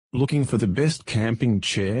Looking for the best camping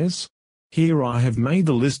chairs? Here I have made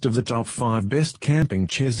the list of the top 5 best camping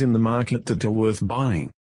chairs in the market that are worth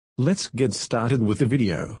buying. Let's get started with the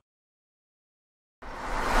video.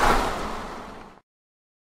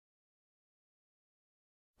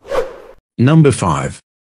 Number 5.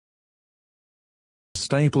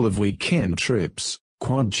 Staple of weekend trips,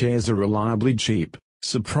 quad chairs are reliably cheap,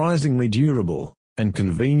 surprisingly durable, and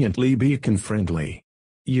conveniently beacon-friendly.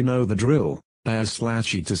 You know the drill. They are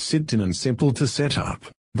slouchy to sit in and simple to set up,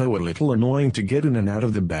 though a little annoying to get in and out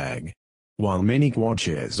of the bag. While many quad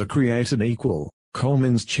chairs are created equal,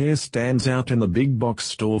 Coleman's chair stands out in the big box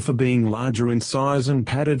store for being larger in size and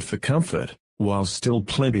padded for comfort, while still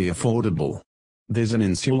plenty affordable. There's an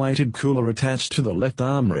insulated cooler attached to the left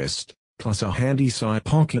armrest, plus a handy side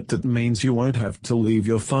pocket that means you won't have to leave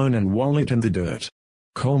your phone and wallet in the dirt.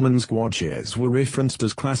 Coleman's quad chairs were referenced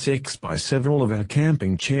as classics by several of our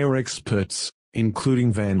camping chair experts,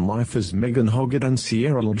 including van lifers Megan Hoggett and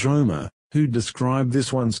Sierra Ladroma, who described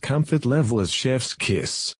this one's comfort level as chef's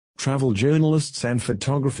kiss. Travel journalists and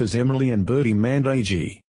photographers Emily and Bertie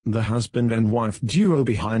Mandagi, the husband and wife duo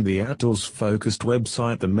behind the outdoors-focused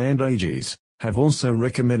website The Mandages, have also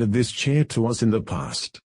recommended this chair to us in the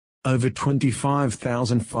past. Over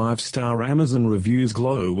 25,000 five-star Amazon reviews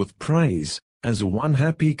glow with praise. As one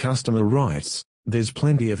happy customer writes, "There's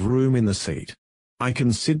plenty of room in the seat. I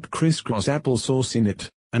can sit crisscross applesauce in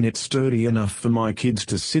it, and it's sturdy enough for my kids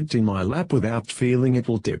to sit in my lap without feeling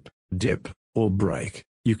it'll tip, dip, or break.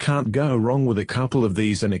 You can't go wrong with a couple of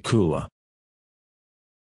these and a cooler."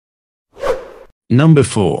 Number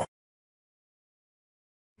 4.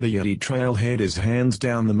 The Yeti Trailhead is hands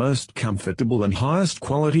down the most comfortable and highest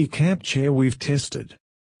quality camp chair we've tested.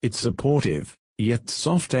 It's supportive, yet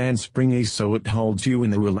soft and springy, so it holds you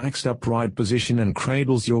in a relaxed upright position and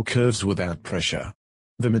cradles your curves without pressure.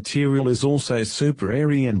 The material is also super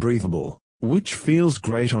airy and breathable, which feels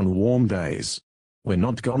great on warm days. We're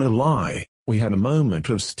not gonna lie, we had a moment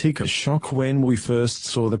of sticker shock when we first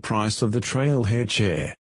saw the price of the Trailhead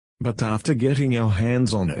chair. But after getting our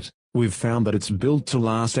hands on it, we've found that it's built to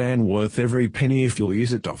last and worth every penny if you'll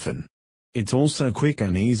use it often. It's also quick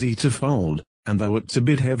and easy to fold, and though it's a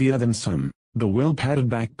bit heavier than some, the well-padded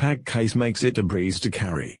backpack case makes it a breeze to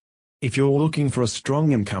carry. If you're looking for a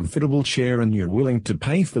strong and comfortable chair and you're willing to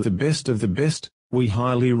pay for the best of the best, we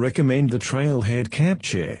highly recommend the Trailhead Camp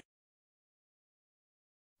Chair.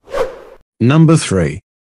 Number 3.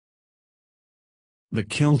 The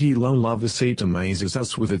Kelty Low Lover Seat amazes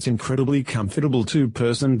us with its incredibly comfortable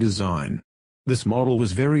two-person design. This model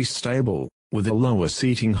was very stable, with a lower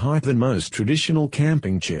seating height than most traditional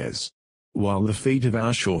camping chairs. While the feet of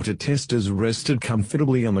our shorter testers rested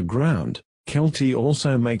comfortably on the ground, Kelty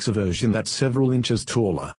also makes a version that's several inches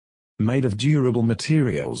taller. Made of durable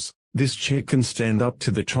materials, this chair can stand up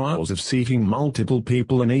to the trials of seating multiple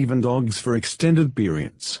people and even dogs for extended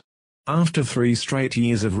periods. After 3 straight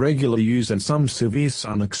years of regular use and some severe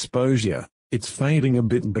sun exposure, it's fading a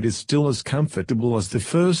bit but is still as comfortable as the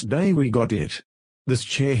first day we got it. This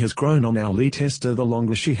chair has grown on our lead tester the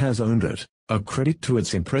longer she has owned it, a credit to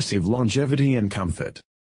its impressive longevity and comfort.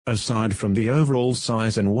 Aside from the overall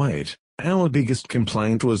size and weight, our biggest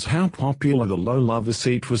complaint was how popular the low lover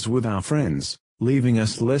seat was with our friends, leaving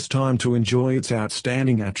us less time to enjoy its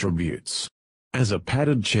outstanding attributes. As a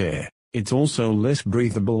padded chair, it's also less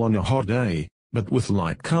breathable on a hot day, but with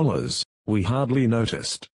light colors, we hardly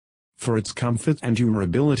noticed. For its comfort and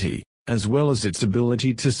durability, as well as its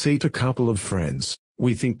ability to seat a couple of friends,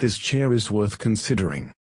 we think this chair is worth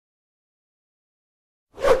considering.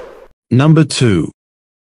 Number 2.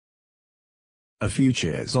 A few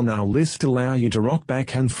chairs on our list allow you to rock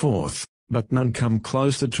back and forth, but none come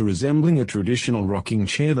closer to resembling a traditional rocking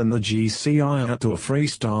chair than the GCI Outdoor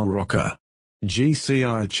Freestyle Rocker.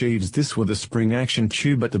 GCI achieves this with a spring action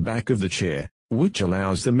tube at the back of the chair, which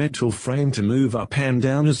allows the metal frame to move up and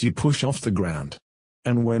down as you push off the ground.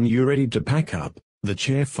 And when you're ready to pack up, the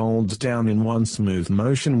chair folds down in one smooth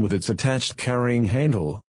motion with its attached carrying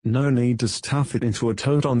handle. No need to stuff it into a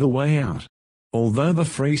tote on the way out. Although the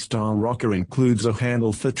Freestyle Rocker includes a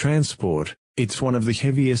handle for transport, it's one of the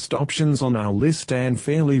heaviest options on our list and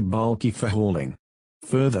fairly bulky for hauling.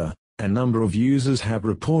 Further, a number of users have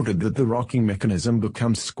reported that the rocking mechanism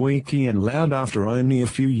becomes squeaky and loud after only a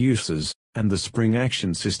few uses, and the spring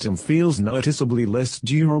action system feels noticeably less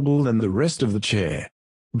durable than the rest of the chair.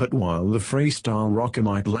 But while the Freestyle Rocker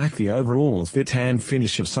might lack the overall fit and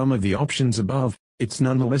finish of some of the options above, it's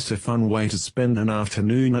nonetheless a fun way to spend an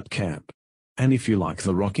afternoon at camp. And if you like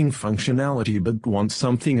the rocking functionality but want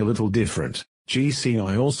something a little different,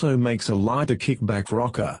 GCI also makes a lighter kickback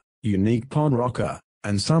rocker, unique pod rocker,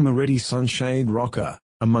 and summer-ready sunshade rocker,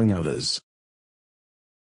 among others.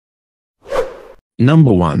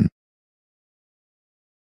 Number 1.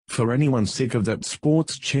 For anyone sick of that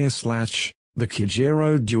sports chair / the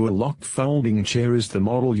Kijero Dual Lock Folding Chair is the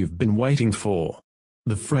model you've been waiting for.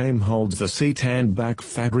 The frame holds the seat and back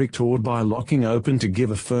fabric taut by locking open to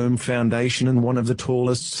give a firm foundation and one of the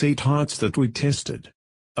tallest seat heights that we tested.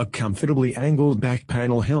 A comfortably angled back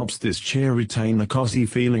panel helps this chair retain a cozy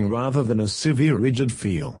feeling rather than a severe rigid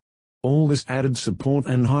feel. All this added support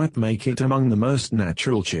and height make it among the most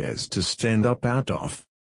natural chairs to stand up out of.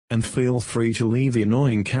 And feel free to leave the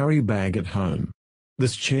annoying carry bag at home.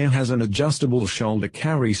 This chair has an adjustable shoulder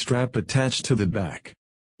carry strap attached to the back.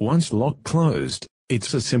 Once locked closed,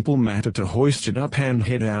 it's a simple matter to hoist it up and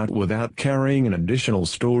head out without carrying an additional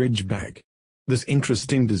storage bag. This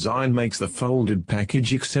interesting design makes the folded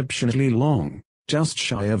package exceptionally long, just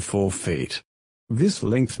shy of 4 feet. This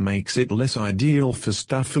length makes it less ideal for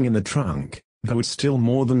stuffing in the trunk, though it's still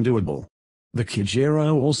more than doable. The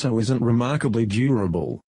Kijero also isn't remarkably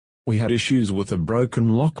durable. We had issues with a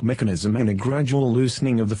broken lock mechanism and a gradual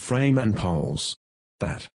loosening of the frame and poles.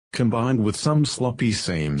 That, combined with some sloppy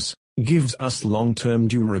seams, gives us long-term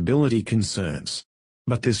durability concerns.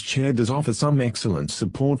 But this chair does offer some excellent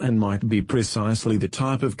support and might be precisely the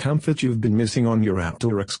type of comfort you've been missing on your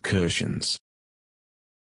outdoor excursions.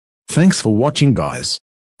 Thanks for watching, guys.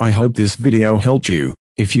 I hope this video helped you.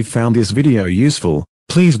 If you found this video useful,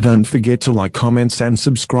 please don't forget to like, comments and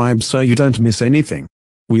subscribe so you don't miss anything.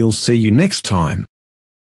 We'll see you next time.